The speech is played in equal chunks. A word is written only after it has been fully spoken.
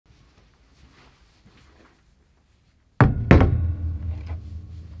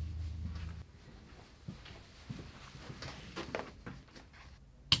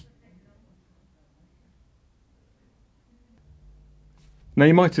Now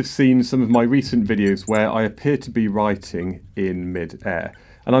you might have seen some of my recent videos where I appear to be writing in mid-air,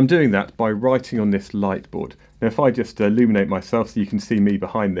 and I'm doing that by writing on this Lightboard. Now if I just illuminate myself so you can see me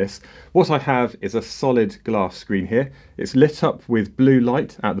behind this, what I have is a solid glass screen here. It's lit up with blue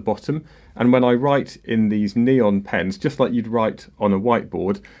light at the bottom, and when I write in these neon pens, just like you'd write on a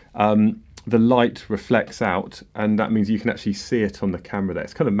whiteboard, the light reflects out, and that means you can actually see it on the camera there.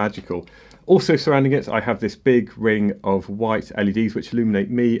 It's kind of magical. Also surrounding it, I have this big ring of white LEDs which illuminate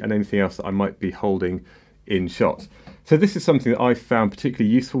me and anything else that I might be holding in shot. So this is something that I've found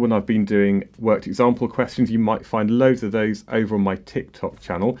particularly useful when I've been doing worked example questions. You might find loads of those over on my TikTok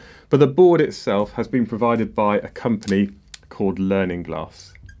channel. But the board itself has been provided by a company called Learning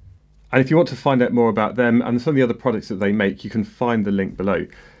Glass. And if you want to find out more about them and some of the other products that they make, you can find the link below.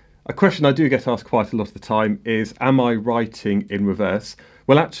 A question I do get asked quite a lot of the time is, am I writing in reverse?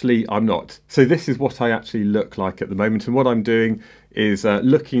 Well, actually, I'm not. So this is what I actually look like at the moment. And what I'm doing is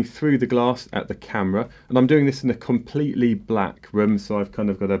looking through the glass at the camera. And I'm doing this in a completely black room. So I've kind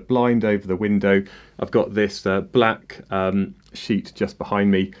of got a blind over the window. I've got this black sheet just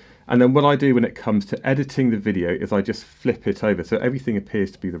behind me. And then what I do when it comes to editing the video is I just flip it over so everything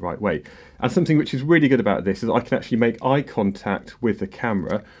appears to be the right way. And something which is really good about this is I can actually make eye contact with the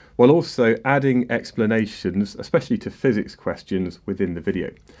camera while also adding explanations, especially to physics questions within the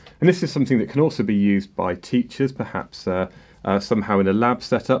video. And this is something that can also be used by teachers, perhaps somehow in a lab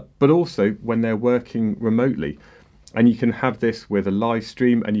setup, but also when they're working remotely. And you can have this with a live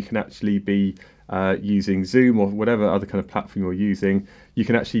stream, and you can actually be using Zoom or whatever other kind of platform you're using. You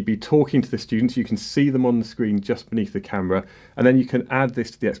can actually be talking to the students, you can see them on the screen just beneath the camera, and then you can add this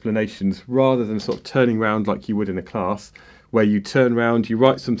to the explanations rather than sort of turning around like you would in a class, where you turn around, you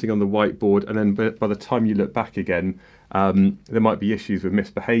write something on the whiteboard, and then by the time you look back again, there might be issues with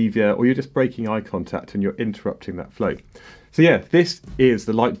misbehaviour, or you're just breaking eye contact and you're interrupting that flow. So yeah, this is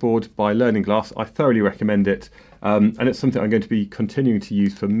the Lightboard by Learning Glass. I thoroughly recommend it, and it's something I'm going to be continuing to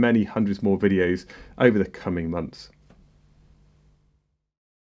use for many hundreds more videos over the coming months.